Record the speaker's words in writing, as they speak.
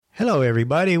Hello,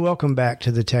 everybody. Welcome back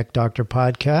to the Tech Doctor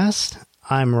Podcast.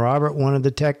 I'm Robert, one of the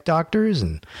Tech Doctors,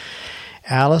 and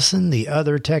Allison, the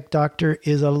other Tech Doctor,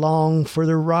 is along for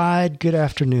the ride. Good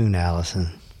afternoon,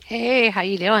 Allison. Hey, how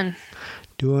you doing?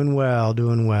 Doing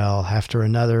well. After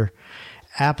another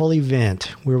Apple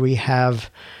event where we have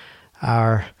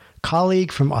our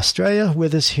colleague from Australia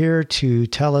with us here to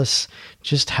tell us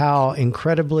just how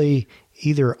incredibly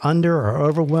either under or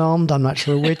overwhelmed, I'm not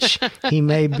sure which, he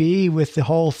may be with the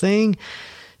whole thing.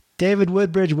 David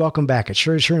Woodbridge, welcome back. It's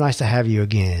sure nice to have you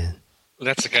again.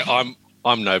 That's okay.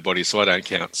 I'm nobody, so I don't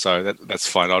count. So that's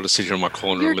fine. I'll just sit here in my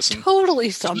corner and listen. Totally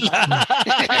somebody.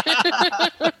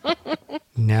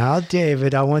 Now,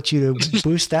 David, I want you to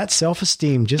boost that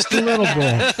self-esteem just a little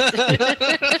bit.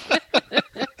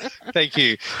 Thank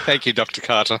you, Dr.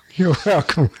 Carter. You're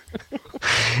welcome.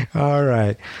 All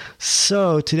right.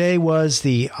 So today was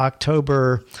the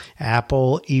October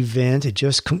Apple event. It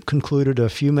just concluded a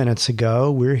few minutes ago.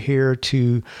 We're here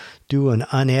to do an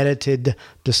unedited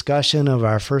discussion of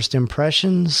our first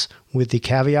impressions with the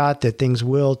caveat that things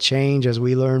will change as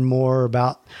we learn more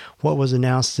about what was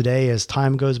announced today as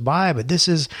time goes by. But this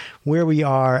is where we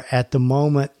are at the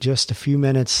moment, just a few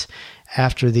minutes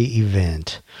after the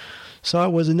event. So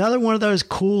it was another one of those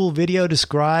cool video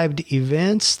described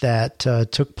events that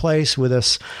took place with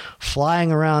us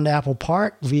flying around Apple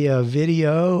Park via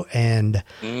video, and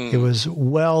it was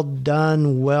well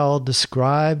done, well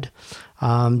described.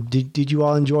 Did you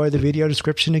all enjoy the video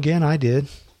description again? I did.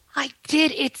 I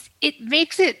did. It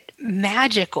makes it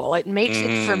magical. It makes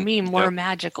it, for me, more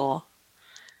magical.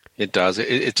 It does.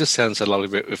 It just sounds a lot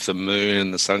of it with the moon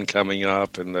and the sun coming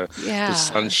up and the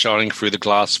sun shining through the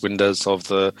glass windows of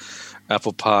the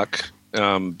Apple Park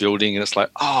building, and it's like,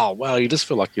 oh wow, you just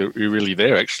feel like you're really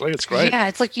there. Actually, it's great. Yeah,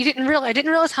 it's like I didn't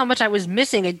realize how much I was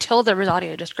missing until there was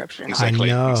audio description.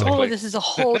 Exactly. I know. Exactly. Oh, this is a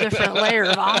whole different layer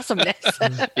of awesomeness.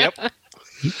 Yep.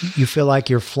 You feel like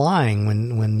you're flying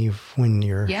when you're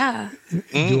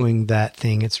doing that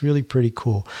thing. It's really pretty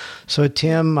cool. So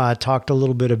Tim talked a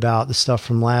little bit about the stuff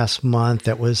from last month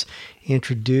that was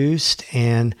introduced,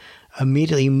 and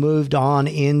immediately moved on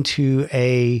into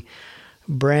a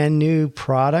brand new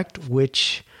product,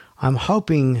 which I'm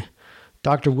hoping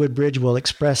Dr. Woodbridge will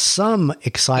express some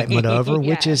excitement over,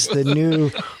 which is the new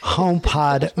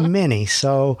HomePod Mini.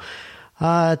 So,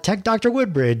 Tech Dr.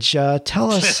 Woodbridge,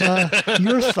 tell us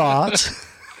your thoughts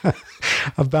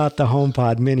about the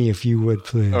HomePod Mini, if you would,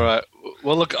 please. All right.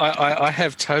 Well, look, I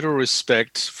have total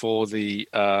respect for the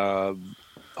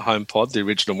HomePod, the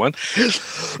original one.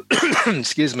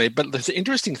 Excuse me. But the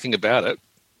interesting thing about it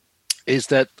is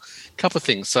that a couple of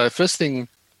things. So first thing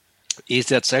is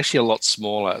that it's actually a lot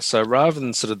smaller. So rather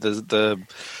than sort of the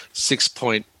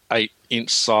 6.8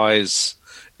 inch size,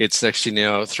 it's actually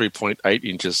now 3.8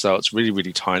 inches. So it's really,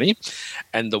 really tiny.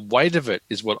 And the weight of it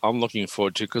is what I'm looking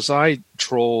forward to, because I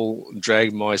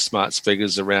drag my smart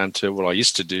speakers around to what I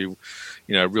used to do,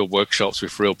 real workshops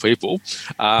with real people.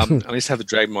 I used to have to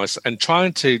drag and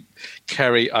trying to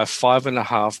carry a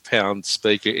 5.5 pound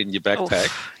speaker in your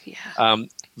backpack.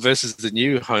 Versus the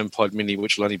new HomePod Mini,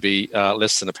 which will only be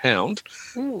less than a pound.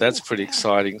 Ooh, that's pretty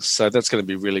exciting. So that's going to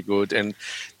be really good. And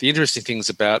the interesting things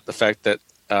about the fact that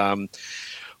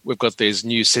we've got these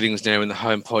new settings now in the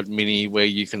HomePod Mini where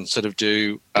you can sort of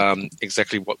do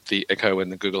exactly what the Echo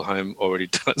and the Google Home already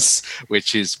does,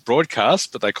 which is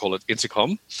broadcast, but they call it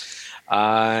intercom.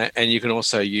 And you can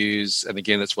also use, and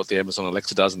again, that's what the Amazon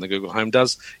Alexa does and the Google Home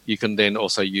does, you can then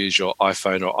also use your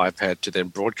iPhone or iPad to then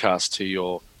broadcast to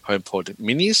your HomePod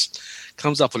Minis.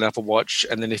 Comes up on Apple Watch,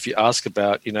 and then if you ask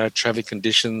about traffic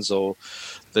conditions or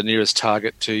the nearest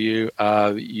target to you,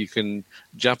 you can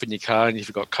jump in your car, and if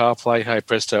you've got CarPlay, hey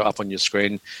presto, up on your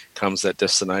screen comes that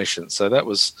destination. So that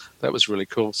was really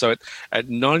cool. So at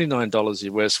 $99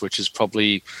 US, which is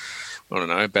probably, I don't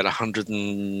know, about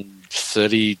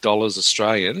 $130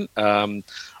 Australian, I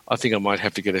think I might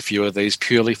have to get a few of these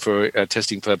purely for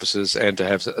testing purposes and to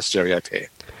have a stereo pair.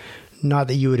 Not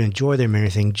that you would enjoy them or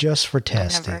anything, just for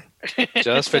testing.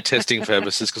 Just for testing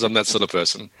purposes, because I'm that sort of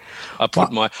person. I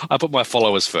put my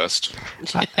followers first.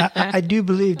 I do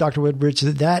believe, Dr. Woodbridge,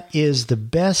 that is the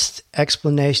best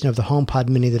explanation of the HomePod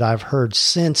Mini that I've heard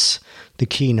since the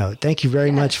keynote. Thank you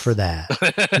very much for that.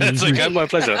 It's okay, my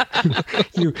pleasure.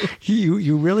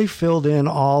 You really filled in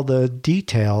all the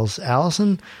details.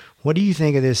 Allison, what do you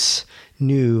think of this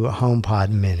new HomePod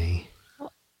Mini?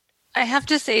 I have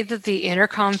to say that the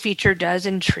intercom feature does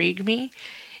intrigue me,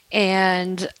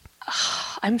 and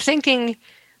I'm thinking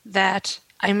that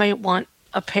I might want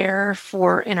a pair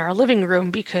for in our living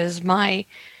room because my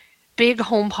big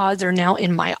HomePods are now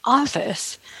in my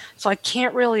office. So I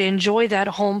can't really enjoy that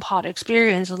HomePod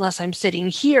experience unless I'm sitting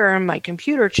here in my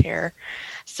computer chair.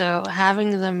 So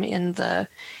having them in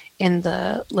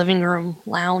the living room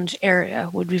lounge area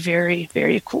would be very,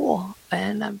 very cool.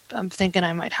 And I'm thinking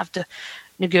I might have to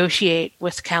negotiate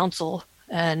with council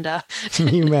and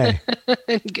You may.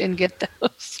 and get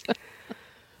those.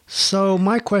 So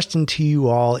my question to you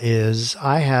all is,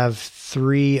 I have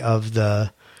 3 of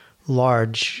the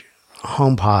large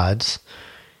HomePods,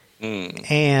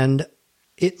 and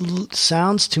it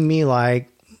sounds to me like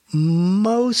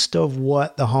most of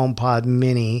what the HomePod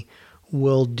Mini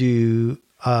will do,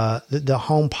 the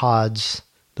HomePods,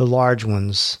 the large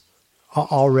ones,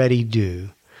 already do.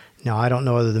 Now, I don't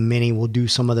know whether the Mini will do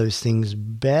some of those things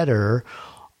better,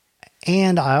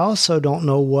 and I also don't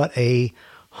know what a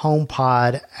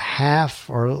HomePod half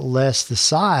or less the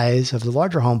size of the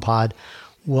larger HomePod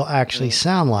will actually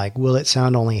sound like. Will it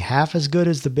sound only half as good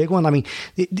as the big one? I mean,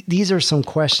 these are some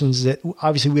questions that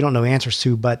obviously we don't know answers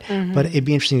to, but it'd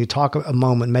be interesting to talk a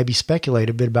moment, maybe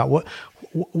speculate a bit about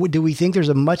what do we think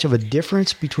there's much of a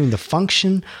difference between the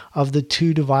function of the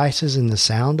 2 devices and the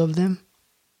sound of them?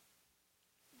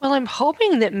 Well, I'm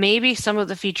hoping that maybe some of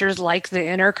the features like the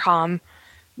intercom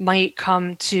might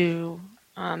come to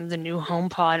the new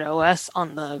HomePod OS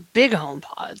on the big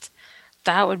HomePods.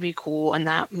 That would be cool, and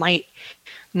that might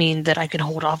mean that I can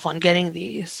hold off on getting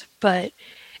these. But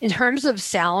in terms of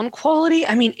sound quality,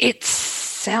 I mean, it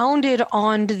sounded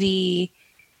on the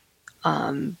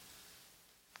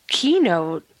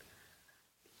keynote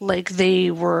like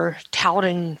they were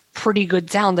touting pretty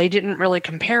good sound. They didn't really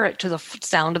compare it to the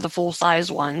sound of the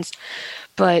full-size ones,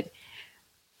 but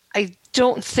I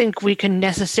don't think we can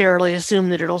necessarily assume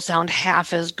that it'll sound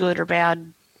half as good or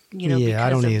bad, I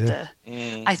don't either.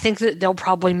 I think that they'll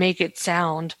probably make it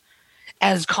sound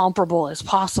as comparable as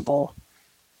possible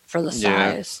for the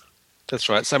size. That's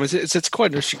right. So I mean, it's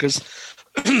quite interesting because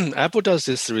Apple does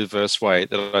this the reverse way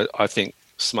that I think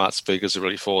smart speakers are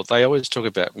really for. They always talk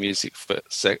about music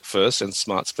first and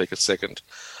smart speaker second.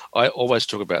 I always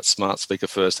talk about smart speaker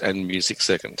first and music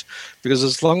second, because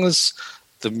as long as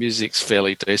the music's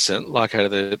fairly decent, like out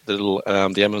of the little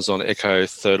the Amazon Echo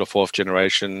 3rd or 4th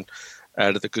generation,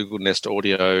 out of the Google Nest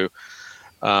Audio,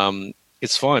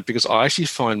 it's fine, because I actually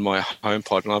find my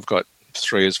HomePod, and I've got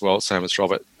 3 as well, same as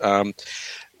Robert.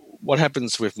 What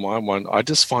happens with my one, I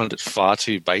just find it far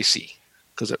too bassy,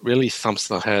 because it really thumps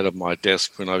the head of my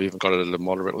desk when I've even got it at a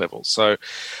moderate level. So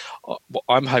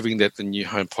I'm hoping that the new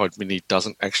HomePod Mini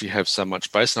doesn't actually have so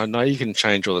much bass. And I know you can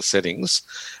change all the settings,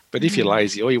 but if you're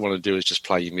lazy, all you want to do is just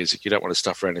play your music. You don't want to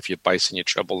stuff around with your bass and your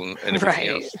treble and everything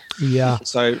else. Yeah.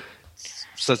 So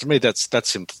to me, that's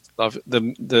simple.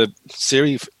 The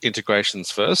Siri integrations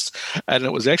first, and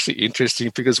it was actually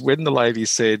interesting because when the lady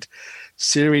said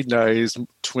Siri knows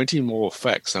 20 more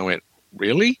facts, I went,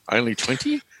 really? Only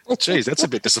 20? Geez, that's a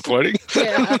bit disappointing.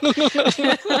 Yeah.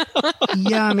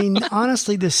 Yeah, I mean,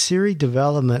 honestly, the Siri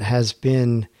development has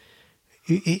been,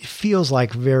 it feels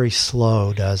like very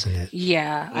slow, doesn't it?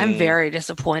 Yeah, I'm very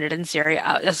disappointed in Siri.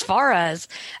 As far as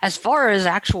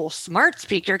actual smart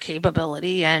speaker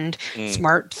capability and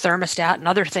smart thermostat and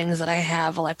other things that I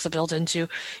have Alexa built into,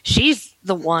 she's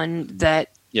the one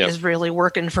that is really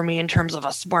working for me in terms of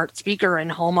a smart speaker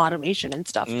and home automation and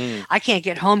stuff. I can't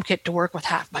get HomeKit to work with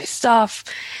half my stuff,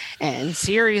 and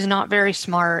Siri is not very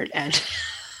smart. And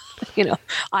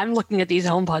I'm looking at these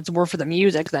HomePods more for the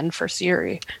music than for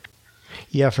Siri.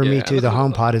 Yeah, for me too. The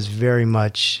HomePod is very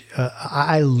much.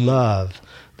 I love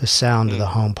the sound of the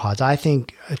HomePods. I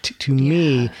think, to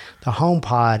me, the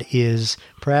HomePod is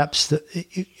perhaps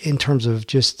in terms of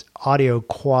just audio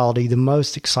quality, the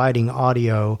most exciting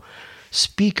audio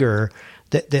speaker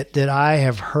that I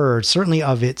have heard, certainly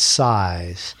of its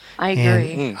size. I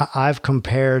agree. And I've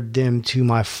compared them to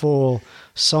my full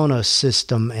Sonos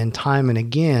system, and time and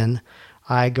again,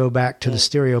 I go back to the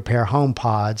stereo pair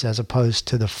HomePods as opposed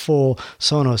to the full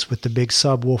Sonos with the big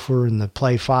subwoofer and the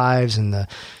Play 5s and the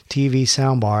TV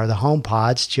soundbar. The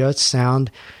HomePods just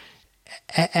sound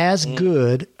as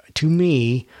good to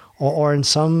me, or in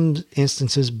some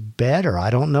instances better. I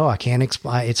don't know. I can't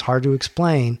explain. It's hard to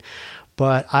explain,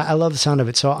 but I love the sound of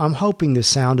it. So I'm hoping the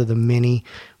sound of the Mini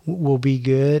will be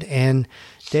good. And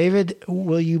David,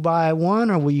 will you buy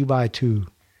 1 or will you buy 2?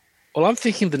 Well, I'm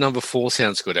thinking the number 4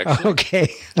 sounds good, actually.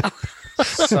 Okay.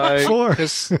 So, 4.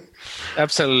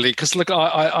 Absolutely. Because look,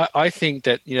 I think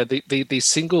that the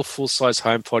single full size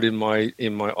HomePod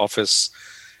in my office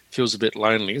feels a bit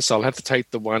lonely. So I'll have to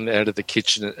take the one out of the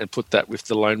kitchen and put that with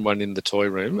the lone one in the toy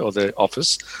room or the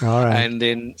office. All right. And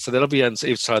then so that'll be on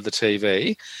each side of the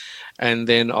TV. And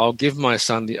then I'll give my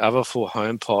son the other full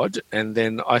HomePod, and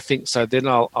then I think so. Then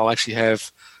I'll actually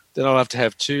have then I'll have to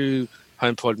have 2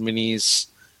 HomePod minis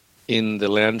in the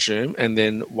lounge room, and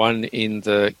then 1 in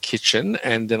the kitchen,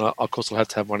 and then of course I'll have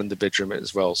to have 1 in the bedroom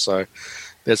as well. So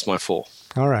that's my 4.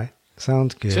 All right.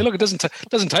 Sounds good. See, look, it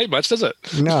doesn't take much, does it?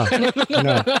 No,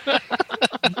 no.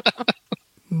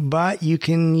 But you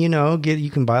can, you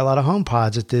can buy a lot of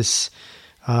HomePods at this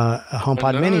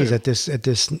HomePod minis at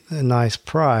this nice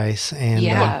price,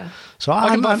 and so I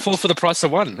can buy 4 for the price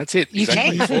of 1. That's it. You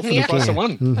exactly. can. 4 for the price of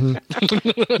 1.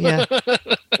 Mm-hmm. Yeah.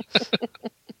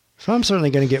 So I'm certainly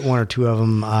going to get 1 or 2 of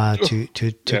them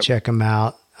to check them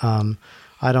out.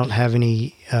 I don't have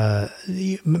any.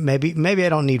 Maybe I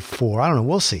don't need 4. I don't know.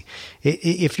 We'll see.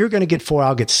 If you're going to get 4,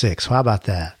 I'll get 6. How about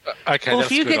that? Okay. Well,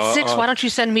 if you get 6, why don't you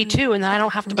send me 2, and then I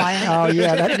don't have to buy it? Oh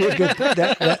yeah, that'd be a good.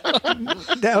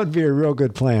 That would be a real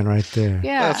good plan right there.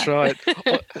 Yeah, that's right.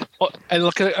 And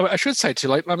look, I should say too.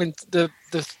 Like, I mean, the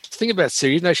thing about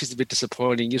Siri, even though she's a bit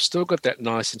disappointing, you've still got that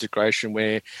nice integration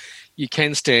where you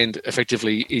can stand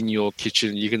effectively in your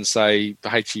kitchen. You can say,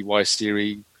 "HEY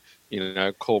Siri."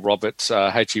 Call Robert,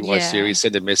 HEY Siri,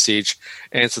 send a message,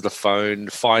 answer the phone,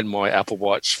 find my Apple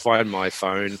Watch, find my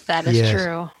phone. That is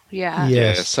true. Yeah.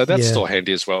 Yes. Yeah. So that's still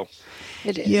handy as well.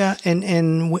 It is. Yeah,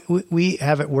 and we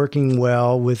have it working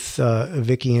well with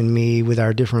Vicky and me with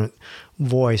our different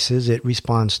voices. It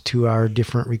responds to our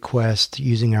different requests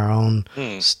using our own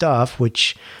stuff,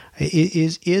 which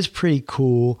is pretty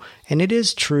cool. And it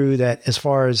is true that as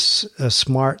far as a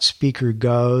smart speaker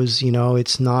goes,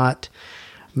 it's not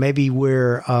maybe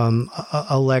where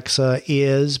Alexa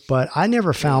is, but I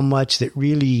never found much that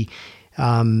really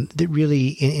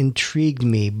intrigued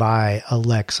me by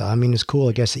Alexa. I mean, it's cool,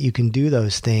 I guess, that you can do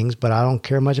those things, but I don't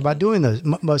care much about doing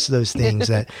most of those things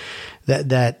that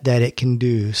it can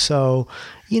do. So,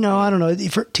 I don't know.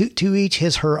 To each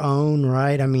his her own,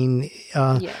 right? I mean,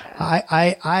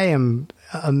 I am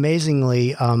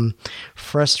amazingly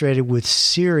frustrated with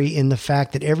Siri in the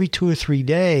fact that every 2 or 3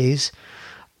 days,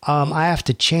 I have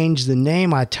to change the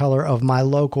name I tell her of my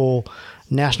local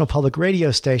National Public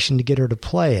Radio station to get her to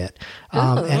play it.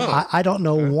 And I don't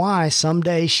know why. Some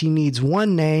days she needs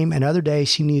one name and other days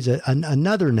she needs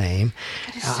another name.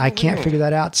 I can't figure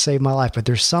that out to save my life. But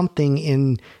there's something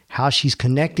in how she's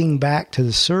connecting back to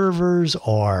the servers,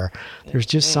 or there's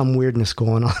just some weirdness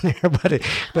going on there.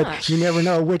 But you never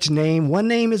know which name. One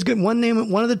name is good. One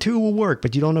of the 2 will work,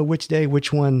 but you don't know which day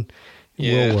which one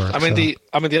will work. I mean, the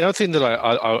other thing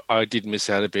that I did miss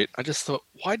out a bit, I just thought,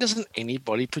 why doesn't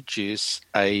anybody produce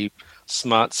a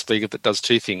smart speaker that does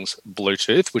 2 things?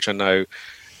 Bluetooth, which I know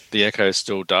the Echo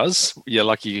still does. Yeah,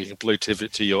 like you can Bluetooth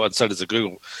it to and so does the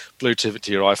Google, Bluetooth it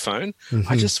to your iPhone.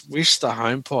 I just wish the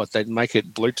HomePod, they'd make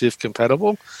it Bluetooth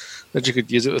compatible, that you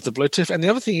could use it with the Bluetooth. And the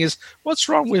other thing is, what's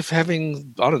wrong with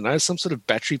having, I don't know, some sort of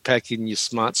battery pack in your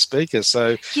smart speaker?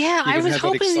 So I was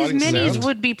hoping these minis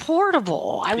would be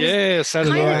portable. I was kind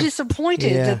of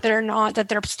disappointed that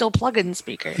they're still plug-in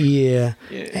speakers. Yeah.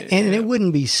 And it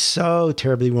wouldn't be so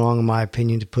terribly wrong, in my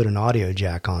opinion, to put an audio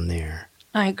jack on there.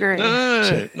 I agree.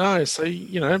 No. So,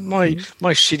 my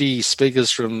shitty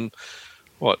speakers from,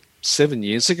 7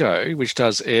 years ago, which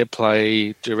does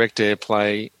AirPlay, Direct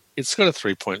AirPlay, it's got a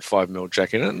 3.5mm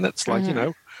jack in it, and that's like,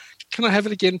 can I have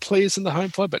it again, please, in the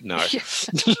HomePod? But no.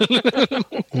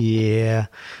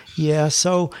 Yeah.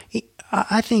 So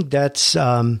I think that's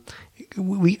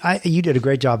you did a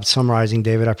great job summarizing,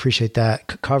 David. I appreciate that,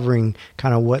 covering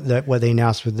kind of what they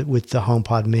announced with the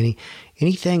HomePod Mini.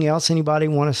 Anything else anybody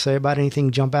want to say about anything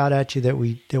jump out at you that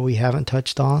we haven't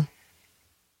touched on?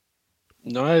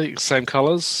 No, same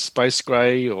colours, space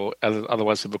grey, or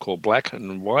otherwise people call black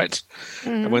and white.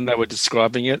 And when they were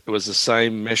describing it, it was the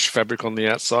same mesh fabric on the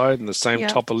outside and the same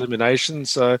top illumination.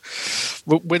 So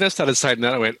when I started saying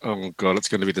that, I went, oh, God, it's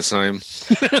going to be the same.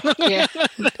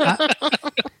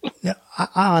 I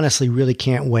honestly really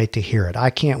can't wait to hear it.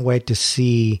 I can't wait to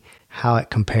see how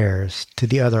it compares to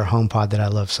the other HomePod that I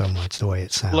love so much, the way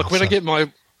it sounds. Look, when I get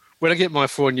my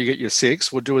 4 and you get your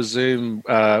 6, we'll do a Zoom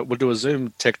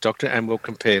Tech Doctor and we'll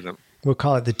compare them. We'll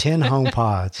call it the 10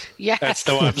 HomePods. Yes. That's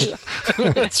the one.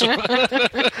 That's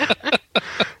right.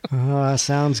 Oh,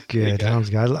 sounds good. Sounds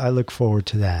good. I look forward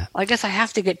to that. Well, I guess I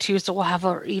have to get 2, so we'll have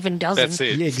an even dozen. That's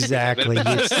it. Exactly.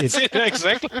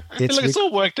 Exactly. It's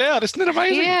all worked out. Isn't it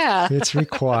amazing? Yeah. It's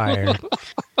required.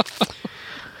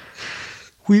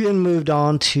 We then moved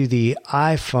on to the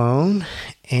iPhone,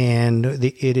 and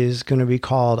it is going to be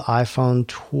called iPhone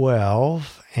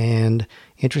 12. And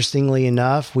interestingly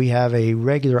enough, we have a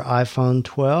regular iPhone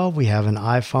 12, we have an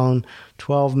iPhone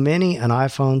 12 mini, an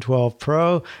iPhone 12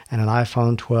 Pro, and an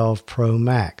iPhone 12 Pro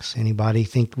Max. Anybody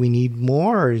think we need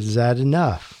more, or is that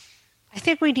enough? I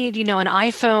think we need, an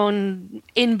iPhone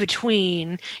in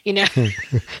between, Yeah.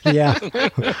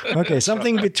 Okay,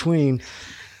 something between.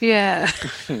 Yeah.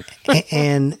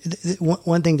 And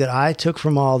one thing that I took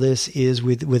from all this is,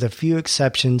 with a few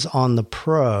exceptions on the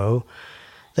Pro,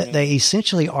 that they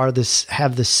essentially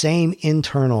have the same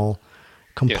internal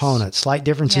components, slight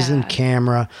differences in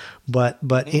camera, but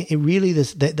it really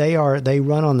they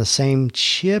run on the same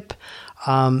chip.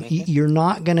 You're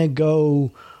not going to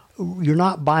go. You're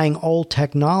not buying old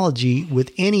technology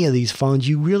with any of these phones.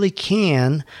 You really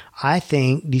can, I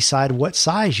think, decide what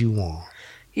size you want.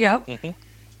 Yep.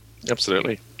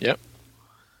 Absolutely. Yep.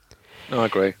 No, I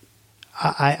agree.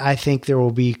 I think there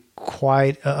will be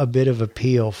quite a bit of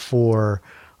appeal for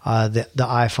the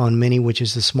iPhone Mini, which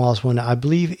is the smallest one. I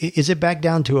believe, is it back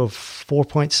down to a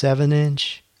 4.7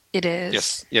 inch? It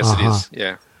is. Yes, it is.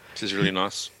 Yeah, which is really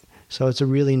nice. So it's a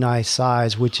really nice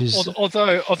size, which is...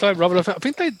 Although Robert, I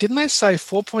think didn't they say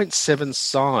 4.7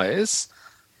 size,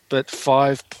 but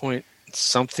 5 point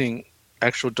something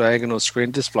actual diagonal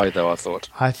screen display, though, I thought.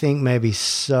 I think maybe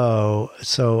so.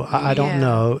 So I don't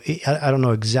know. I don't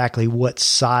know exactly what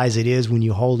size it is when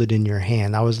you hold it in your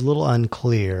hand. I was a little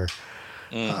unclear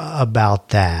about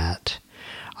that.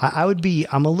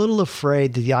 I'm a little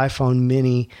afraid that the iPhone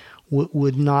Mini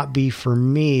would not be for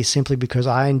me, simply because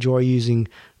I enjoy using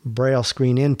Braille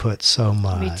screen input so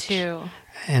much. Me too.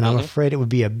 And I'm afraid it would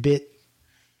be a bit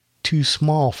too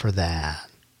small for that.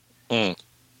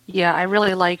 Yeah, I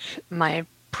really like my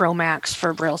Pro Max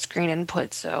for Braille screen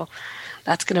input, so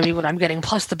that's going to be what I'm getting,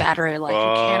 plus the battery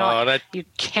life. You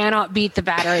cannot beat the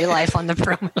battery life on the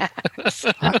Pro Max.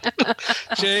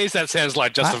 Jeez, that sounds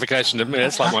like justification to me.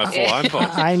 It's like my full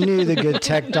HomePod. I knew the good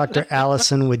tech Dr.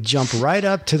 Allison would jump right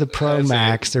up to the Pro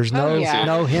Max. There's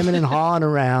no hemming and hawing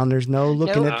around. There's no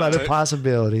looking at other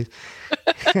possibilities.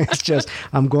 It's just,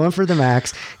 I'm going for the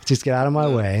Max. Just get out of my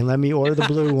way and let me order the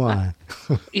blue one.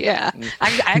 Yeah,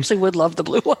 I actually would love the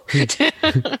blue one.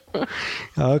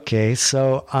 Okay,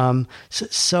 so I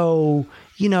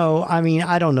mean,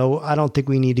 I don't know. I don't think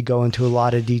we need to go into a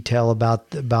lot of detail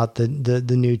about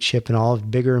the new chip and all.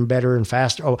 Bigger and better and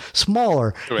faster. Oh,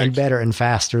 smaller and better and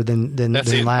faster than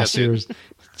last year's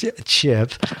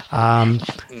chip. And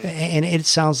it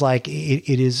sounds like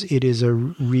it is a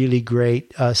really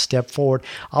great step forward.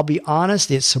 I'll be honest,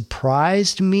 it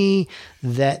surprised me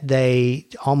that they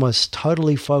almost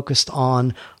totally focused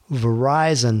on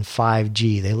Verizon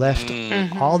 5G. They left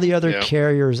all the other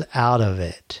carriers out of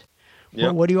it.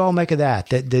 Yep. What do you all make of that?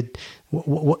 They've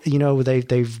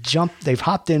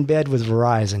hopped in bed with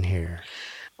Verizon here.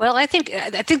 Well, I think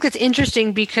that's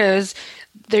interesting, because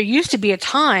there used to be a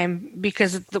time,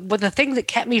 because the thing that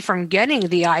kept me from getting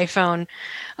the iPhone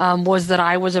was that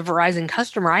I was a Verizon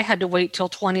customer. I had to wait till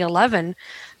 2011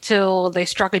 till they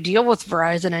struck a deal with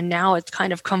Verizon, and now it's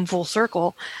kind of come full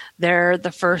circle. They're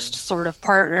the first sort of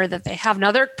partner that they have.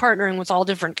 Now they're partnering with all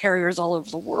different carriers all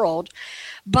over the world.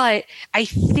 But I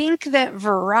think that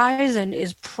Verizon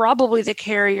is probably the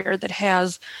carrier that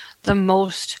has the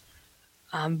most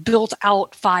built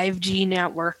out 5G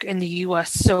network in the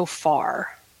U.S. so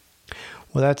far.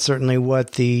 Well, that's certainly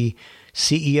what the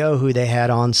CEO who they had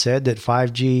on said, that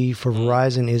 5G for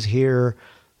Verizon is here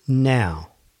now.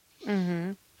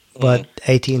 Mm-hmm. But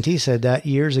AT&T said that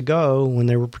years ago when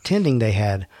they were pretending they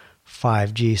had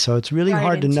 5G. So it's really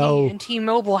hard to know. And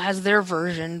T-Mobile has their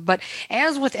version. But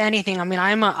as with anything, I mean,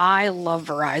 I love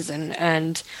Verizon,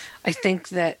 and I think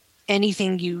that any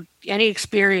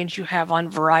experience you have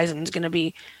on Verizon is going to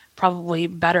be probably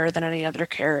better than any other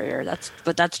carrier.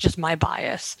 That's just my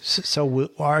bias. So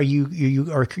are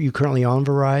you currently on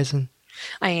Verizon?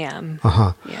 I am.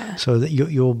 Yeah. So that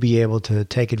you'll be able to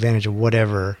take advantage of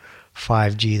whatever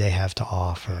 5G they have to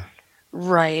offer.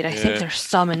 Right. I think there's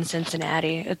some in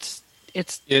Cincinnati. It's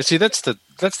See, that's the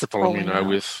problem,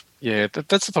 with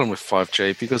that's the problem with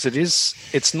 5G, because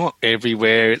it's not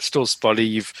everywhere. It's still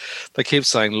spotty. They keep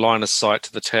saying line of sight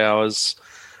to the towers,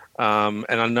 and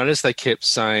I noticed they kept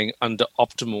saying under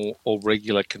optimal or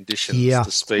regular conditions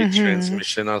the speed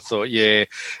transmission. I thought, you're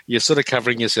sort of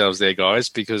covering yourselves there, guys,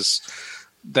 because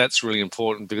that's really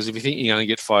important. Because if you think you're going to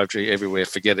get 5G everywhere,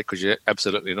 forget it, because you're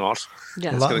absolutely not.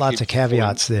 Yeah, lots of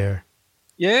caveats there.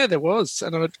 Yeah, there was.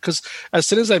 And because as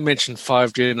soon as they mentioned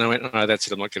 5G, and I went, no, that's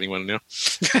it, I'm not getting one now.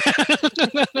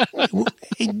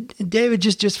 David,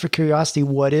 just for curiosity,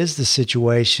 what is the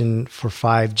situation for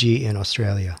 5G in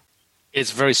Australia? It's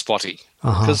very spotty.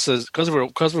 Because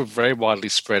we're very widely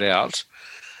spread out.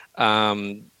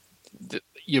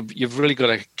 You've really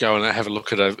got to go and have a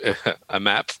look at a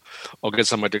map, or get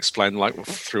somebody to explain, like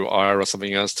through IR or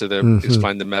something else, to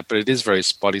explain the map. But it is very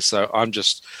spotty. So I'm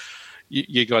just...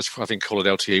 you guys, I think, call it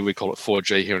LTE. We call it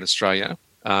 4G here in Australia.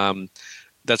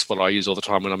 That's what I use all the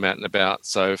time when I'm out and about.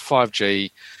 So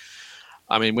 5G.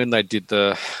 I mean, when they did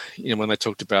when they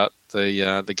talked about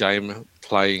the game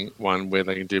playing one where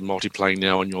they can do multiplaying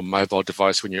now on your mobile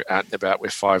device when you're out and about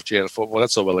with 5G, and I thought, well,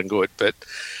 that's all well and good, but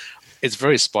it's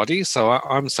very spotty. So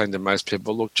I'm saying to most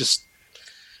people, look, just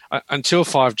until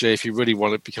 5G, if you really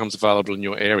want it, becomes available in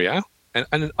your area. And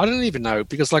I don't even know,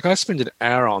 because like I spend an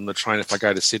hour on the train if I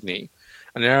go to Sydney,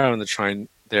 an hour on the train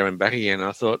there and back again. And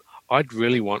I thought, I'd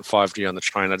really want 5G on the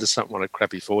train. I just don't want a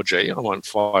crappy 4G. I want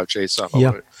 5G. So if I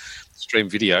want to stream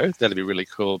video, that'd be really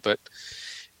cool. But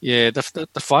yeah, the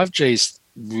 5G is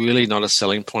really not a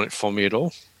selling point for me at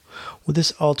all. Well,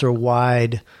 this ultra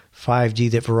wide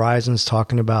 5G that Verizon's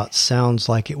talking about sounds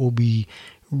like it will be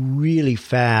really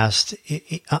fast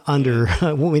under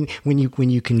when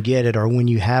you can get it, or when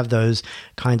you have those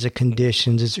kinds of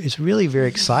conditions. It's really very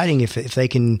exciting if they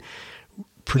can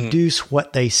produce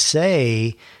what they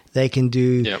say they can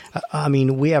do. Yep. I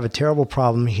mean, we have a terrible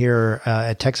problem here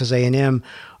at Texas A&M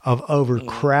of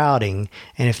overcrowding,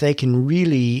 and if they can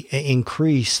really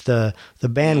increase the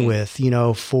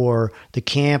bandwidth, for the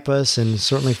campus and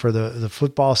certainly for the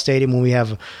football stadium, when we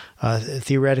have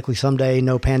theoretically someday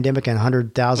no pandemic and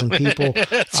 100,000 people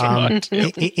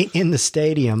in the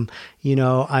stadium,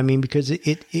 I mean, because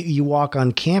you walk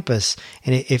on campus,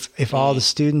 and if all the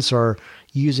students are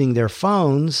using their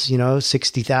phones,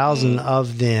 60,000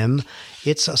 of them,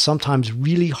 it's sometimes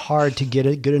really hard to get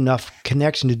a good enough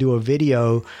connection to do a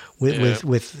video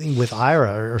with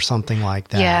Ira or something like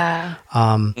that.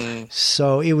 Yeah.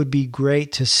 So it would be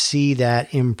great to see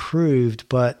that improved,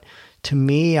 but to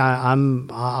me,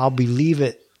 I'll believe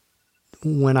it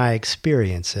when I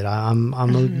experience it. I'm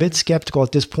a bit skeptical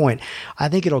at this point. I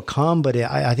think it'll come, but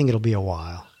I think it'll be a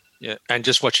while. Yeah, and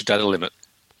just watch your data limit.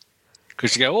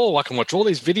 Because you go, I can watch all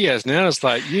these videos now. It's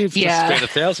like, you've just spent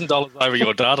 $1,000 over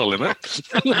your data limit.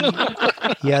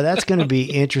 Yeah, that's going to be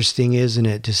interesting, isn't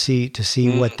it? To see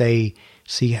what they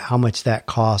see, how much that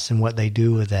costs and what they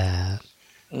do with that.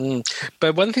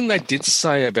 But one thing they did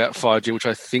say about 5G, which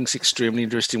I think is extremely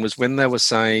interesting, was when they were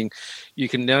saying you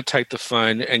can now take the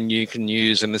phone and you can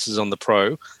use, and this is on the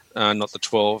Pro, not the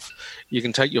 12, you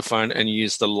can take your phone and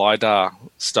use the LiDAR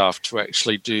stuff to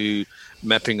actually do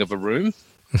mapping of a room.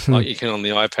 Like you can on the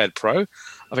iPad Pro.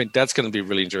 I think that's going to be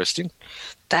really interesting.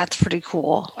 That's pretty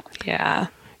cool. Yeah.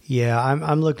 Yeah,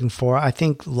 I'm looking for. I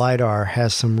think LiDAR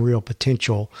has some real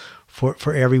potential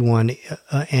for everyone,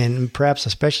 and perhaps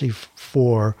especially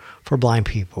for blind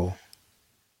people.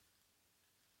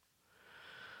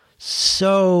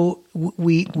 So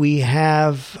we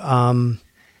have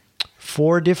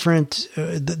 4 different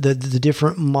the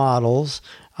different models.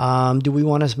 Do we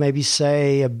want to maybe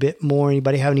say a bit more?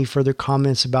 Anybody have any further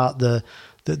comments about the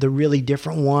really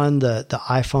different one, the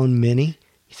iPhone Mini?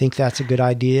 You think that's a good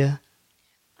idea?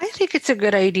 I think it's a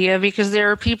good idea because there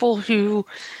are people who,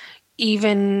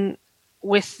 even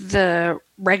with the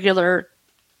regular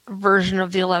version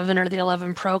of the 11 or the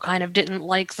 11 Pro, kind of didn't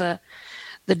like the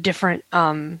different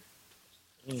form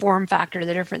factor,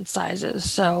 the different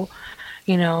sizes. So,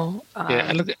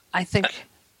 I think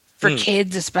for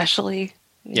kids especially.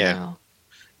 You know.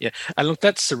 Yeah, and look,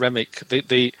 that ceramic,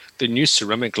 the new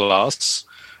ceramic glass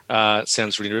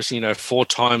sounds really interesting. 4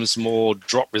 times more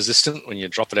drop resistant when you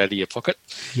drop it out of your pocket.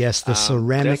 Yes, the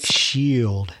ceramic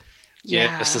shield.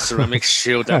 Yeah, it's the ceramic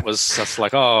shield. That's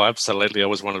like, absolutely, I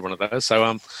always wanted one of those.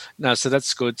 So so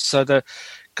that's good. So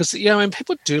because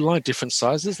people do like different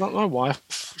sizes. Like my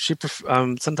wife, she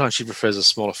sometimes she prefers a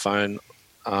smaller phone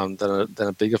than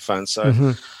a bigger phone.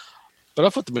 So. But I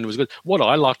thought the Mini was good. What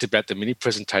I liked about the Mini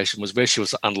presentation was where she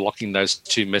was unlocking those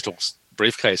 2 metal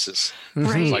briefcases.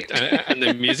 Right. And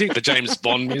the music, the James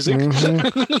Bond music.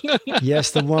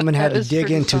 Yes, the woman had to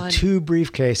dig into fun. 2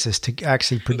 briefcases to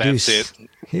actually produce. That's it.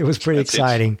 It was pretty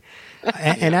exciting.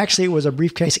 And actually, it was a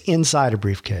briefcase inside a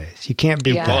briefcase. You can't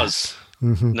beat that. It was.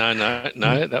 No,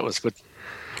 that was good.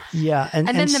 Yeah. And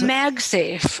then the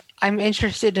MagSafe. I'm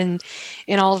interested in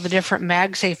all the different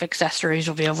MagSafe accessories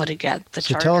you'll be able to get.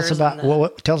 So tell us about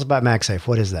MagSafe.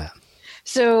 What is that?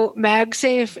 So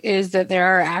MagSafe is that there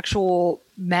are actual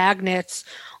magnets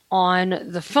on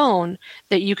the phone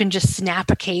that you can just snap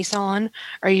a case on,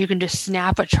 or you can just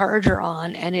snap a charger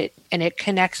on, and it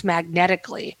connects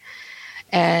magnetically.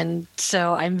 And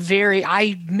so I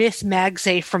miss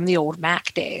MagSafe from the old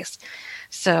Mac days.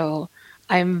 So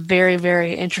I'm very,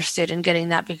 very interested in getting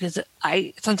that because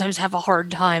I sometimes have a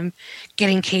hard time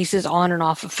getting cases on and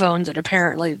off of phones, and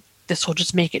apparently this will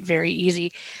just make it very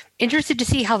easy. Interested to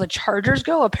see how the chargers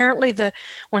go. Apparently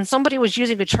when somebody was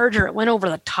using a charger, it went over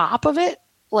the top of it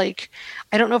like,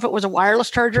 I don't know if it was a wireless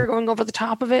charger going over the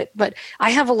top of it, but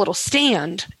I have a little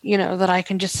stand, that I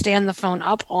can just stand the phone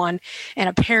up on. And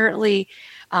apparently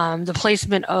the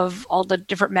placement of all the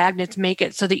different magnets make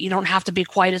it so that you don't have to be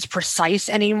quite as precise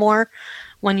anymore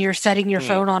when you're setting your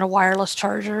phone on a wireless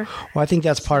charger. Well, I think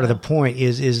that's part of the point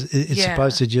is it's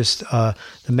supposed to just, the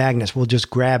magnets will just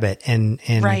grab it and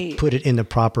put it in the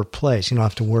proper place. You don't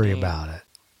have to worry about it.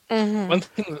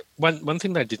 Mm-hmm. One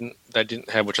thing they didn't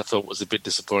have, which I thought was a bit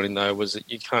disappointing though, was that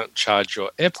you can't charge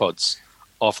your AirPods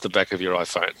off the back of your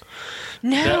iPhone.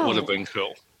 No. That would have been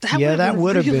cool. That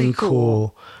would have been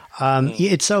cool.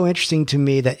 It's so interesting to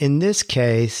me that in this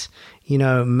case,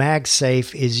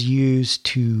 MagSafe is used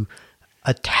to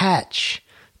attach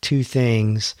to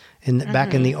things. And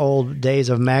back in the old days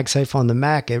of MagSafe on the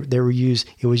Mac, it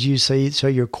was used so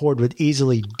your cord would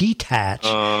easily detach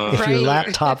if your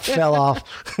laptop fell off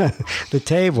the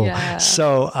table. Yeah.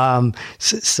 So or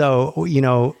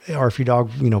if your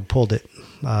dog pulled it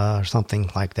or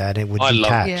something like that, it would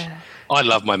detach. I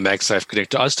love my MagSafe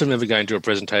connector. I still remember going to a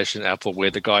presentation at Apple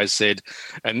where the guy said,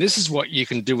 and this is what you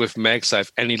can do with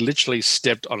MagSafe, and he literally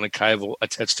stepped on a cable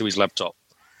attached to his laptop.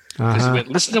 Because he went,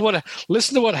 listen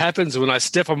to what happens when I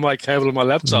step on my cable on my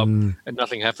laptop, and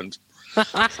nothing happened.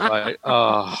 I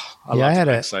had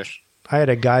MagSafe. I had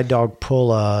a guide dog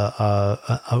pull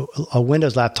a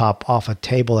Windows laptop off a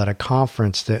table at a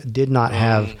conference that did not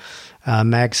have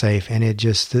MagSafe, and it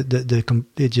just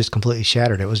it just completely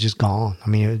shattered. It was just gone. I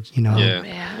mean,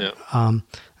 that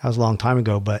was a long time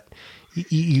ago, but.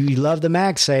 You love the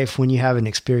MagSafe when you have an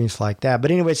experience like that.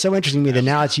 But anyway, it's so interesting to me that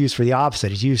now it's used for the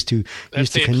opposite. It's used to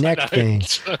connect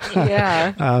things.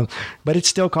 Yeah. But it's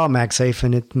still called MagSafe,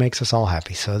 and it makes us all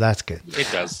happy. So that's good. It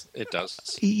does.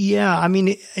 Yeah, I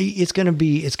mean, it's going to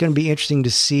be interesting to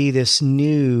see this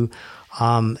new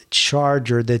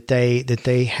charger that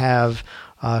they have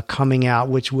coming out,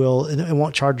 which it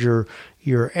won't charge your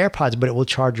AirPods, but it will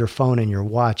charge your phone and your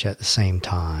watch at the same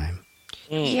time.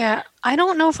 Yeah, I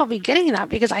don't know if I'll be getting that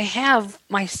because I have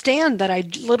my stand that I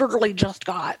literally just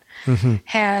got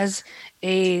has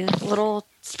a little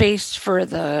space for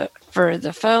the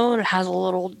phone. It has a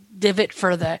little divot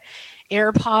for the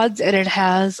AirPods, and it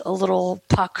has a little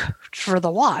puck for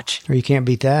the watch. Or you can't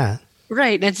beat that.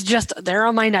 Right, and it's just there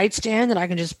on my nightstand, and I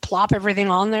can just plop everything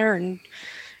on there and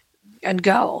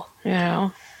go.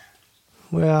 Well,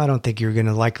 I don't think you're going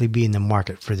to likely be in the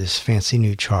market for this fancy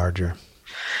new charger.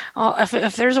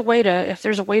 If there's a way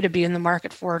to be in the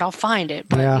market for it, I'll find it.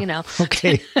 But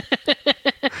okay.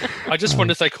 I just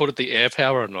wonder if they called it the Air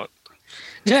Power or not.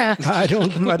 Yeah, I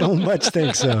don't much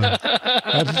think so.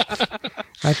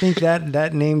 I think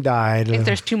that name died. I think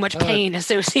there's too much pain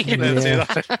associated with it.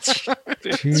 That's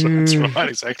right,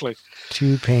 exactly.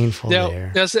 Too painful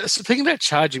there. Now, thinking about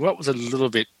charging, what was a little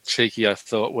bit cheeky, I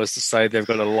thought, was to say they've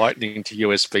got a lightning to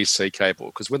USB-C cable.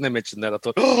 Because when they mentioned that, I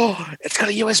thought, it's got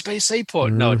a USB-C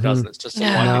port. No, it doesn't. It's just a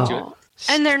lightning to it.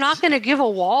 And they're not going to give a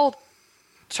wall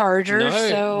charger.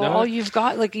 All you've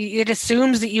got, it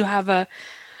assumes that you have a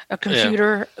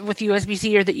computer with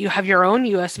USB-C or that you have your own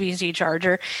USB-C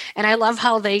charger. And I love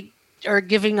how they are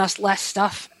giving us less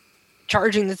stuff,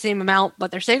 charging the same amount,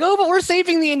 but they're saying, but we're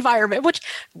saving the environment, which,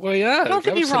 don't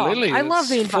get me wrong. I love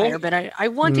the environment. I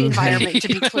want the environment to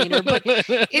be cleaner, but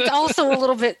it's also a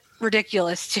little bit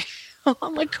ridiculous too.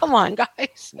 I'm like, come on,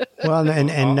 guys. Well,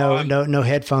 and no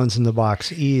headphones in the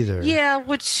box either. Yeah,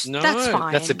 that's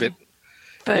fine. That's a bit...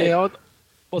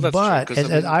 But, but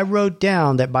as I wrote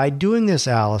down that by doing this,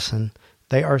 Allison,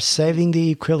 they are saving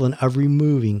the equivalent of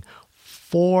removing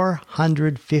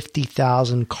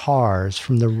 450,000 cars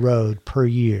from the road per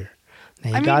year.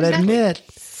 Now, you got to admit,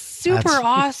 super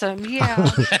awesome. Yeah,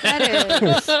 that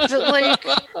is.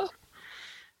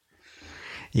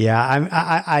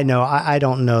 Yeah, I know. I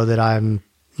don't know that I'm,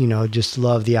 just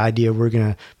love the idea we're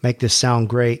going to make this sound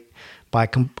great by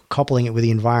coupling it with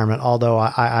the environment. Although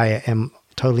I am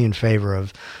totally in favor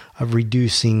of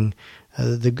reducing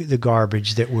the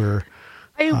garbage that we're.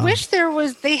 I wish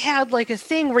they had a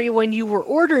thing where when you were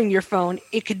ordering your phone,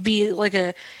 it could be like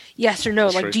a yes or no.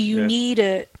 Like, do you need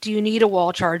a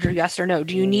wall charger? Yes or no.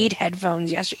 Do you need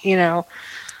headphones? Yes.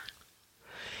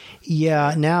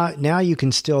 Yeah. Now you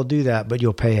can still do that, but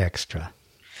you'll pay extra.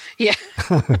 Yeah.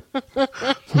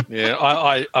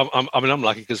 Yeah. I'm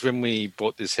lucky because when we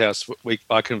bought this house,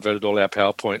 I converted all our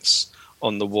PowerPoints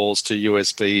on the walls to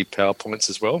USB PowerPoints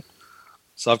as well.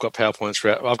 So I've got PowerPoints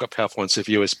with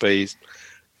USB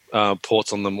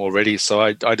ports on them already. So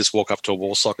I just walk up to a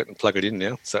wall socket and plug it in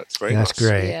now. So that's very nice. That's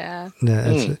great. Yeah.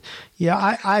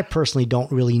 I personally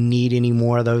don't really need any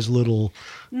more of those little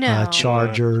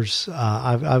chargers.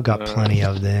 I've got plenty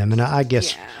of them, and I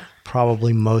guess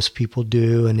probably most people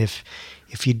do. And if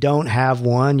you don't have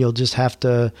one, you'll just have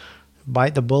to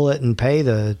bite the bullet and pay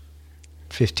the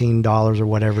 $15 or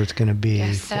whatever it's going to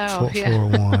be for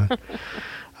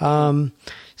one.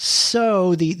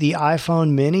 So the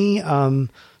iPhone Mini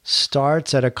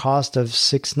starts at a cost of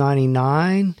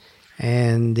 $699,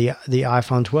 and the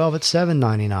iPhone 12 at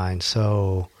 $799.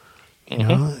 So you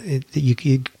know,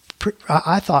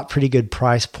 I thought pretty good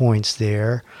price points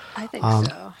there. I think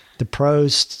so. The Pro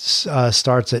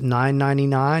starts at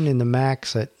 $999, and the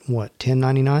Max at what,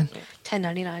 $1099?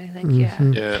 $10.99, I think.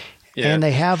 Yeah. And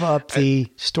they have up the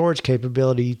storage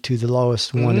capability to the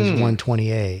lowest one is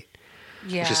 128.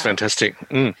 Yeah, which is fantastic.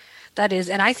 That is,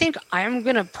 and I think I'm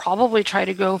gonna probably try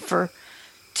to go for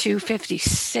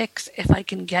 256 if I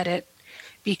can get it,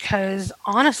 because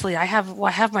honestly, I have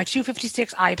my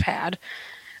 256 iPad,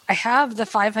 I have the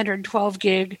 512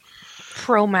 gig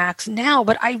Pro Max now,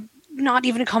 but I've not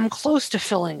even come close to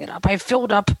filling it up. I've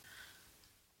filled up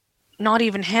not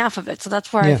even half of it, so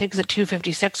that's where I think the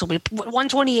 256 will be.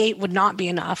 128 would not be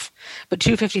enough, but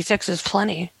 256 is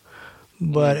plenty.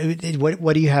 But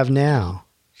what do you have now?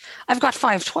 I've got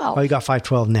 512. Oh, you got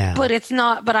 512 now. But it's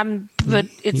not.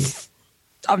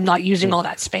 I'm not using all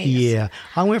that space. Yeah,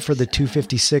 I went for the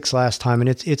 256 last time, and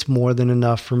it's more than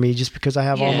enough for me just because I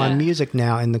have all my music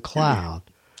now in the cloud.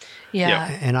 Yeah.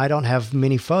 And I don't have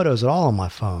many photos at all on my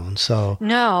phone. So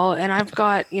no, and I've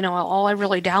got, all I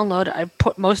really download, I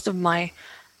put most of my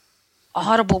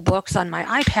Audible books on my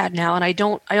iPad now, and I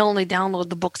only download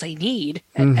the books I need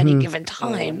at any given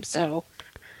time. So,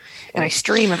 and I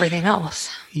stream everything else.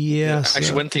 Yes.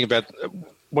 Actually, one thing about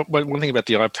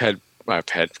the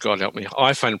iPad, God help me,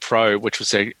 iPhone Pro, which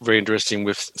was very interesting,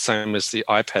 with same as the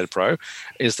iPad Pro,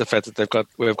 is the fact that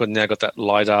we've now got that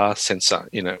LiDAR sensor,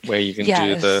 where you can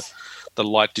do the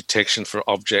light detection for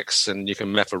objects, and you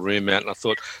can map a room out. And I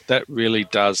thought that really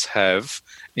does have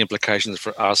implications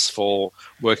for us for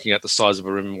working out the size of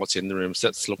a room and what's in the room. So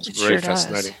that looks very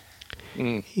fascinating.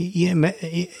 Yeah,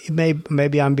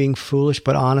 maybe I'm being foolish,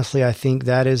 but honestly, I think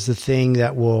that is the thing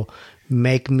that will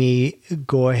make me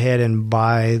go ahead and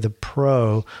buy the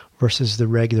Pro versus the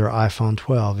regular iPhone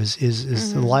 12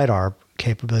 is the LiDAR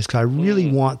capabilities, because I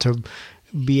really want to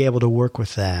be able to work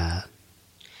with that.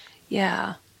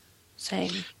 Yeah,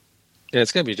 same. Yeah,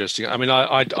 it's going to be interesting. I mean,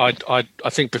 I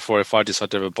think before, if I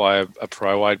decide to ever buy a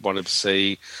Pro, I'd want to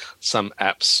see some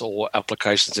apps or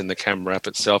applications in the camera app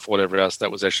itself, or whatever else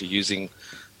that was actually using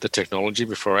the technology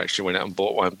before I actually went out and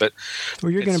bought one. But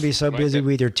you're going to be so busy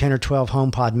with your 10 or 12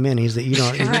 HomePod minis that you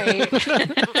don't,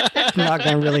 you're not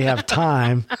going to really have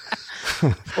time.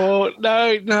 Well,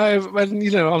 no, and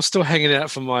I'm still hanging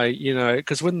out for my,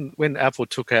 because when Apple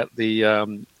took out the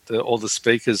all the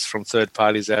speakers from third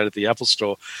parties out of the Apple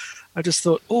Store, I just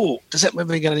thought, does that mean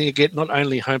we're going to get not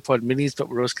only HomePod minis, but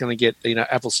we're also going to get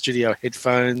Apple Studio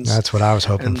headphones? That's what I was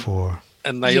hoping for.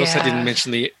 And they also didn't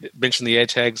mention the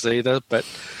AirTags either. But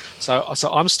so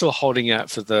I'm still holding out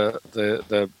for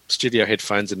the Studio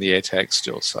headphones and the AirTags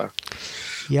still. So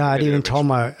yeah, I'd even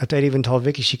told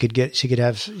Vicky she could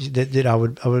have that. I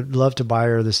would love to buy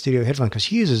her the Studio headphones, because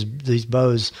she uses these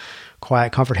Bose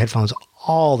Quiet Comfort headphones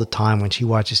all the time when she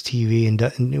watches TV and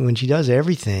when she does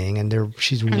everything, and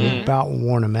she's about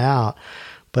worn them out.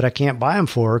 But I can't buy them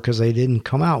for her because they didn't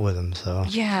come out with them. So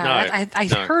I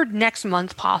heard next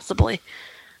month possibly,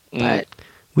 but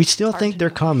we still think they're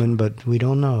coming, but we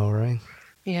don't know, right?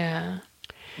 Yeah.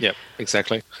 Yep,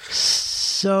 exactly.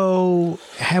 So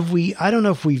I don't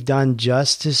know if we've done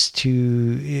justice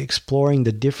to exploring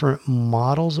the different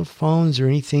models of phones, or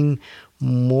anything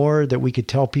more that we could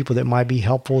tell people that might be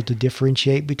helpful to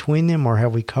differentiate between them, or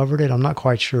have we covered it? I'm not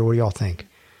quite sure. What do y'all think?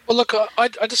 Well, look,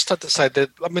 I just have to say that,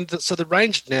 I mean, so the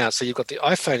range now, so you've got the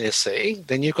iPhone SE,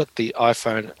 then you've got the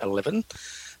iPhone 11,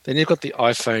 then you've got the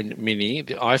iPhone Mini,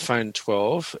 the iPhone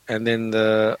 12, and then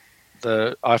the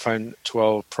iPhone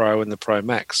 12 Pro and the Pro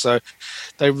Max. So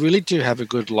they really do have a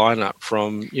good lineup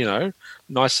from,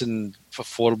 nice and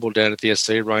affordable down at the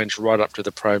SE range right up to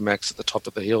the Pro Max at the top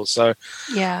of the hill. So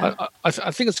yeah, I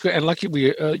think it's good. And like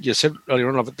you said earlier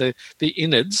on, but the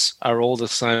innards are all the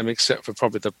same except for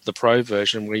probably the Pro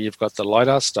version, where you've got the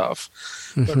LiDAR stuff.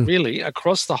 But really,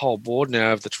 across the whole board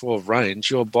now of the 12 range,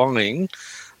 you're buying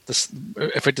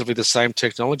effectively the same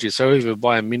technology. So if you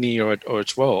buy a Mini or a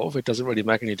 12, it doesn't really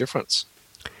make any difference.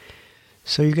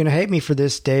 So you're going to hate me for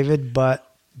this, David,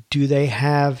 but do they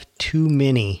have too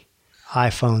many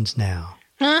iPhones now?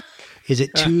 Is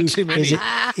it too many?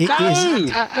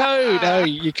 No,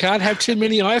 you can't have too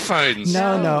many iPhones.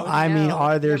 No. I mean,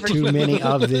 are there too many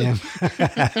of them?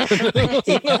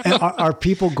 Are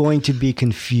people going to be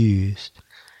confused?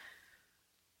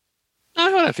 No, I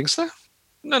don't think so.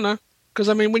 No. Because,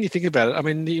 I mean, when you think about it, I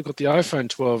mean, you've got the iPhone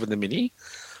 12 and the Mini.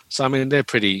 So, I mean, they're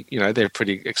pretty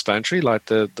explanatory. Like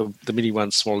the Mini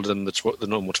one's smaller than the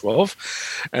normal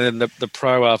 12. And then the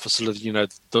Pro are for sort of,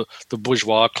 the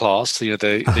bourgeois class,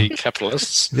 the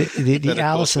capitalists. the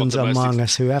Allisons among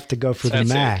us who have to go for the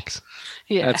Max.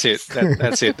 Yeah. That's it.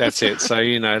 That's it. So,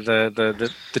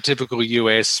 the typical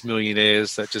US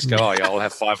millionaires that just go, oh, yeah, I'll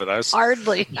have 5 of those.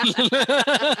 Hardly.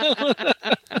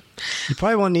 You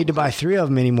probably won't need to buy 3 of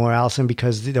them anymore, Allison,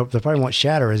 because they probably won't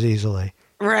shatter as easily.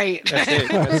 Right.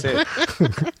 That's it.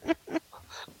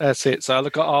 That's it. So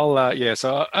look,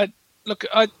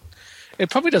 it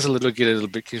probably does get a little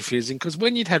bit confusing because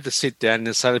when you'd have to sit down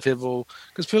and say to people,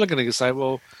 because people are going to say,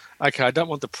 well, okay, I don't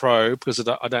want the Pro because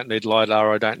I don't need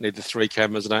LiDAR, I don't need the 3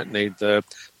 cameras, I don't need the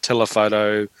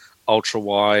telephoto, ultra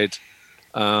wide,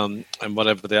 and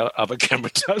whatever the other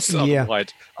camera does,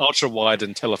 ultra wide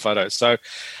and telephoto. So,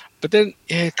 but then,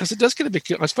 because it does get a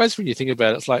bit, I suppose when you think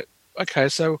about it, it's like, okay,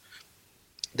 so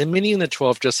the Mini and the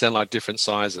 12 just sound like different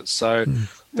sizes. So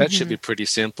that should be pretty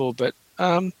simple. But,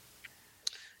 I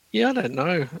don't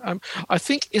know. I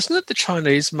think, isn't it the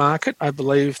Chinese market? I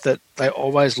believe that they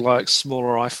always like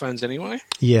smaller iPhones anyway.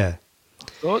 Yeah.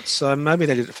 So maybe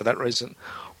they did it for that reason.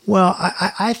 Well,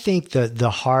 I think that the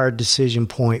hard decision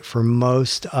point for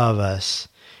most of us,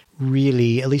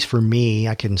 really, at least for me,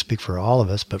 I couldn't speak for all of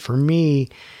us, but for me,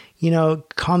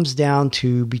 comes down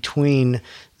to between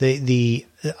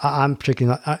I'm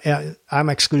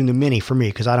excluding the Mini for me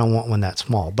because I don't want one that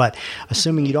small. But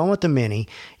assuming you don't want the Mini,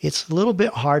 it's a little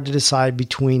bit hard to decide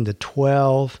between the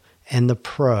 12 and the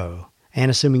Pro. And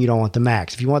assuming you don't want the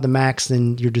Max. If you want the Max,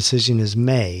 then your decision is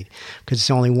made because it's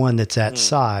the only one that's that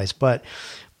size. But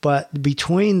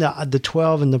between the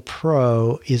 12 and the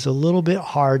Pro is a little bit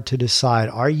hard to decide.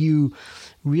 Are you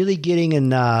really getting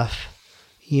enough,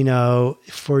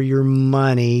 for your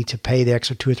money to pay the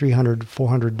extra $200 or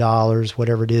 $300, $400,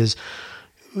 whatever it is,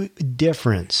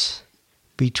 difference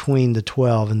between the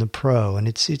 12 and the Pro? And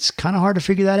it's kind of hard to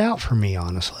figure that out for me,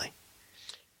 honestly.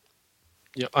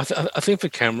 Yeah, I think for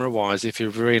camera-wise, if you're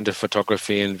very into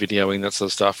photography and videoing, that sort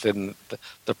of stuff, then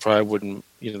the Pro wouldn't,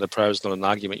 the Pro is not an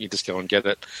argument. You just go and get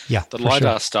it. Yeah, the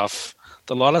LiDAR stuff,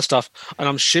 and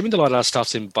I'm assuming the LiDAR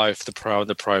stuff's in both the Pro and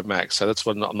the Pro Max, so that's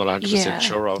what I'm not 100%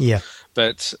 sure of. Yeah.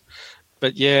 But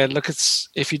yeah, look,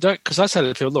 if you don't, because I say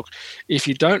to people, look, if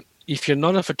you're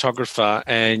not a photographer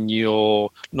and you're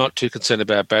not too concerned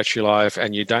about battery life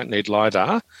and you don't need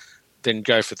LiDAR, then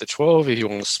go for the 12. If you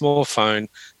want a small phone,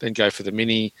 then go for the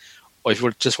Mini. Or if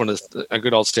you just want a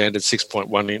good old standard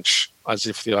 6.1 inch, as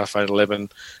if the iPhone 11,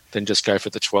 then just go for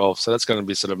the 12. So that's going to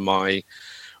be sort of my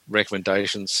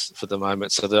recommendations for the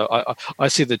moment. So I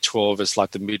see the 12 as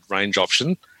like the mid-range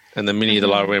option, and the Mini the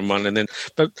lower end one. And then,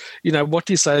 but what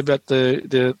do you say about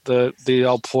the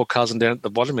old poor cousin down at the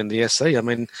bottom in the SE? I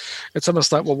mean, it's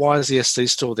almost like, well, why is the SE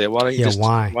still there? Why don't you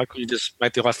why can't you just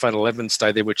make the iPhone 11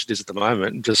 stay there, which it is at the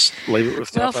moment, and just leave it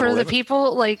with the iPhone 11? For the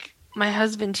people like my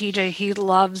husband TJ, he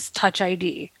loves Touch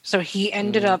ID, so he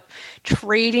ended up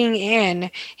trading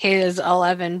in his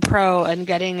 11 Pro and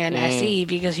getting an SE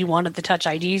because he wanted the Touch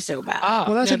ID so bad.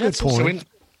 Well, that's a good point.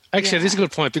 Actually, it is a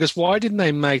good point, because why didn't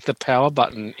they make the power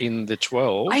button in the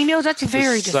 12? I know, that's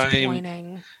very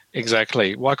disappointing.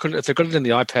 Exactly. Why couldn't, if they got it in the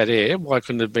iPad Air, why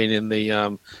couldn't it have been in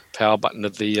the power button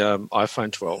of the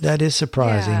iPhone 12? That is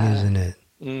surprising, isn't it?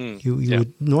 You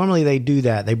would, normally they do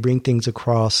that. They bring things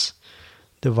across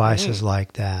devices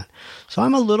like that. So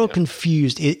I'm a little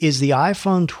confused. Is the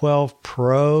iPhone 12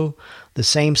 Pro the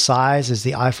same size as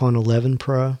the iPhone 11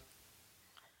 Pro?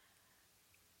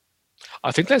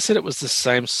 I think they said it was the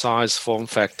same size form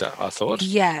factor, I thought.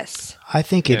 Yes. I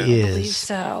think it is. I believe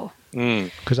so.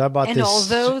 Because I bought this. And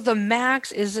although the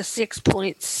Max is a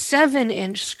 6.7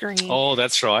 inch screen. Oh,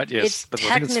 that's right. Yes. It's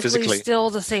technically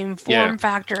still the same form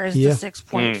factor as the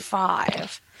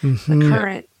 6.5. The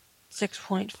current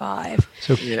 6.5.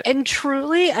 So, and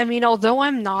truly, I mean, although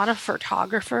I'm not a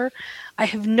photographer, I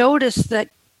have noticed that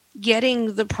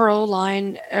getting the Pro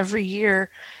line every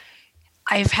year,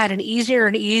 I've had an easier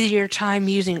and easier time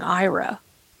using Ira.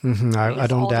 I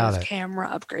don't doubt it. Camera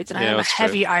upgrades, and I am a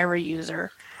heavy Ira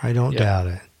user. I don't doubt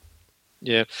it.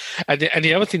 Yeah. And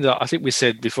the other thing that I think we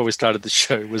said before we started the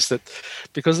show was that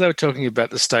because they were talking about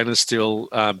the stainless steel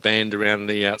band around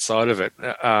the outside of it,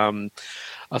 I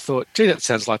thought, gee, that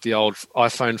sounds like the old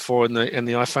iPhone 4 and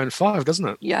the iPhone 5, doesn't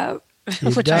it? Yeah.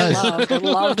 Which I loved. I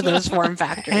loved those form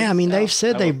factors. I mean, they've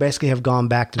said they basically have gone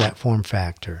back to that form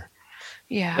factor.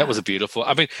 Yeah. That was a beautiful.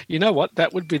 I mean, you know what?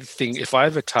 That would be the thing. If I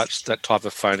ever touched that type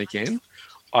of phone again,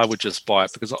 I would just buy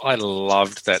it because I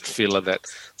loved that feel of that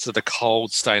sort of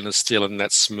cold stainless steel and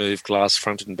that smooth glass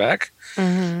front and back.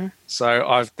 Mm-hmm.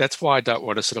 So that's why I don't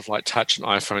want to sort of like touch an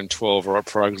iPhone 12 or a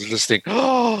Pro, because I just think,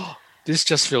 oh, this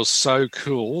just feels so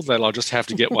cool that I'll just have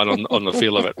to get one on the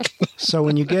feel of it. So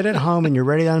when you get it home and you're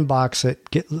ready to unbox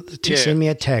it, send me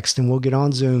a text and we'll get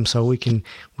on Zoom so we can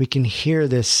hear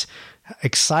this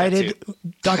excited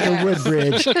Dr.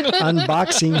 Woodbridge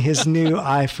unboxing his new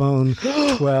iPhone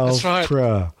 12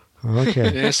 Pro.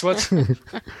 Okay. Yes. What's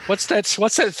that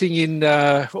thing in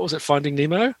what was it? Finding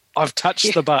Nemo? I've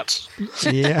touched the butt.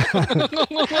 Yeah.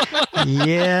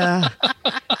 Yeah.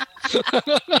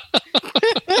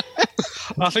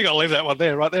 I think I'll leave that one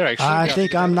there, right there. Actually, I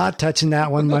think I'm not touching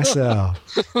that one myself.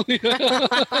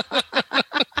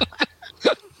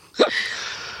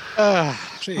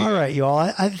 All right,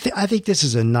 y'all. I think this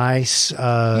is a nice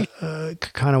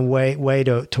kind of way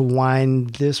to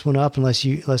wind this one up. Unless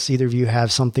either of you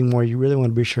have something more you really want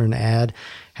to be sure and add.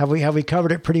 Have we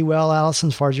covered it pretty well, Allison,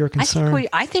 as far as you're concerned?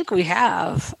 I think we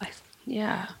have.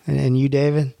 Yeah. And you,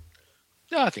 David?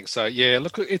 Yeah, I think so. Yeah,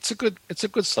 look, it's a good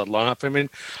stud lineup. I mean,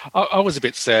 I was a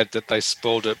bit sad that they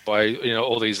spoiled it by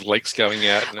all these leaks going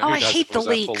out. And I hate the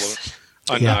leaks.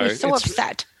 I know. I'm so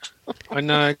upset. I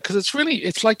know, because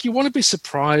it's like you want to be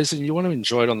surprised and you want to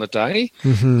enjoy it on the day.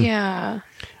 Mm-hmm. Yeah.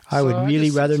 I would really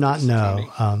rather not know.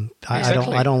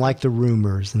 Exactly. I don't like the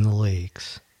rumors and the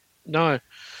leaks. No.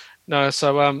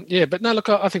 So but no. Look,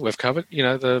 I think we've covered.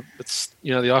 The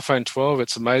iPhone 12.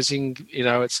 It's amazing.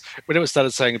 It's when it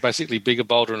started saying basically bigger,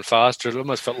 bolder, and faster. It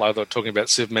almost felt like they were talking about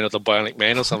Superman or the Bionic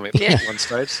Man or something at one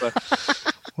stage. So.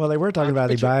 Well, they were talking about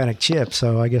the bionic chip,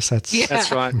 so I guess that's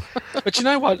that's right. But you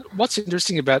know what? What's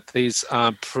interesting about these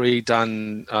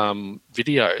pre-done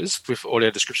videos with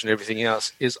audio description and everything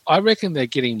else is I reckon they're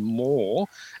getting more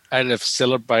out of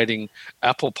celebrating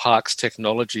Apple Park's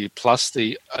technology plus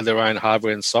their own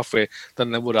hardware and software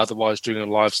than they would otherwise doing a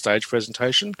live stage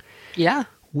presentation. Yeah.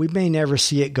 We may never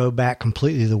see it go back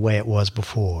completely the way it was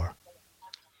before.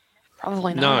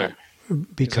 Probably not. No.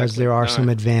 Because there are some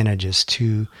advantages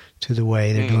to the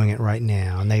way they're doing it right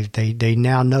now, and they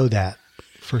now know that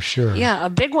for sure. Yeah, a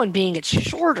big one being it's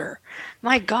shorter.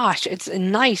 My gosh, it's a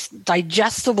nice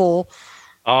digestible.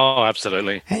 Oh,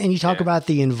 absolutely. And you talk about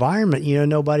the environment.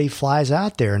 Nobody flies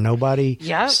out there. Nobody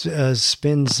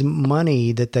spends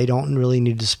money that they don't really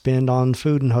need to spend on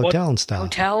food and hotel and stuff.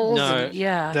 Hotels,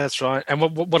 that's right. And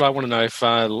what I want to know if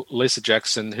Lisa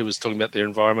Jackson, who was talking about the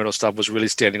environmental stuff, was really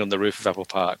standing on the roof of Apple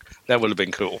Park. That would have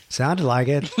been cool. Sounded like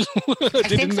it. I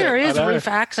think there is roof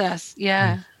access.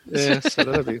 Yeah. Yeah, so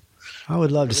that'd be. I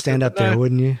would love to stand up there,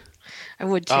 wouldn't you? I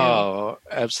would too. Oh,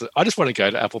 absolutely. I just want to go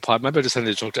to Apple Park. Maybe I just need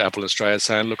to talk to Apple Australia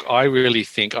saying, look, I really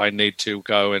think I need to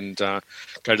go and go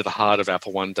to the heart of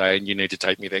Apple one day, and you need to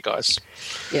take me there, guys.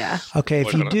 Yeah. Okay,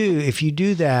 if you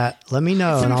do that, let me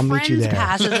know and I'll meet you there.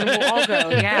 Passes and we'll all go.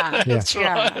 Yeah. That's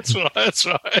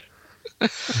right.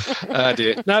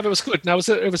 Dear. No, but it was good. No,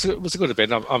 it was a good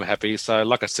event. I'm happy. So,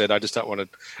 like I said, I just don't want to.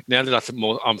 Now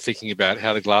that I'm thinking about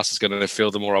how the glass is going to feel,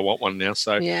 the more I want one now.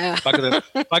 So, bugger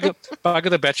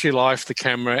the battery life, the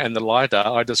camera, and the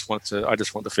LiDAR. I just want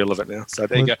the feel of it now. So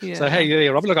there you go. Yeah. So hey,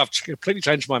 Robert, look, I've completely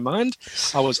changed my mind.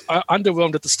 I was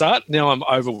underwhelmed at the start. Now I'm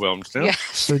overwhelmed. Now. Yeah.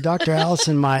 So, Dr.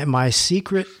 Allison, my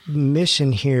secret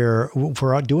mission here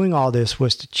for doing all this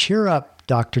was to cheer up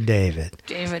Dr. David.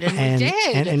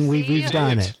 And we've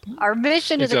done it. Our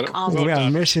mission is accomplished. Our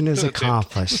mission is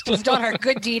accomplished. We've done our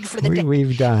good deed for the day.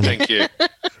 We've done it. Thank you.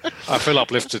 I feel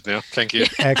uplifted now. Thank you.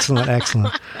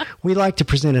 Excellent. We like to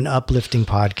present an uplifting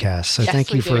podcast, so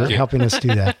thank you for helping us do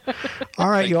that. All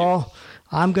right, y'all.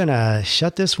 I'm going to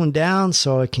shut this one down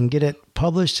so I can get it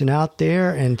published and out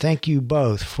there, and thank you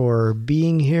both for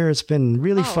being here. It's been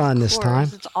really fun this time.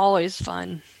 It's always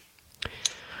fun.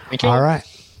 Thank you. All right.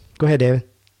 Go ahead, David.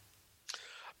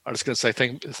 I'm just going to say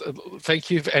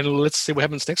thank you, and let's see what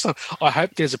happens next time. I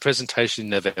hope there's a presentation in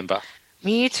November.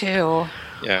 Me too.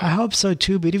 Yeah, I hope so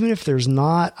too. But even if there's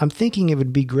not, I'm thinking it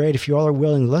would be great if you all are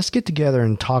willing. Let's get together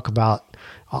and talk about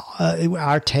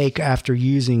our take after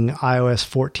using iOS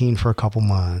 14 for a couple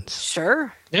months.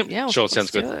 Sure. Yep. Yeah. Sure.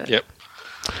 Sounds good. Yep.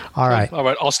 All right. All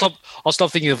right. I'll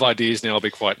stop thinking of ideas now. I'll be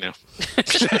quiet now.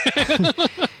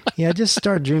 Yeah. Just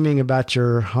start dreaming about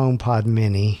your HomePod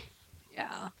Mini.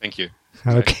 Yeah. Thank you.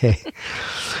 Okay.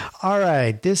 All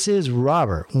right. This is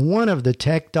Robert, one of the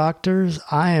tech doctors.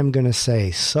 I am going to say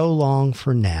so long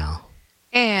for now.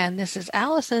 And this is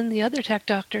Allison, the other tech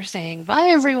doctor, saying bye,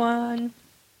 everyone.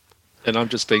 And I'm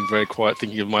just being very quiet,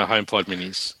 thinking of my HomePod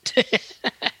Minis.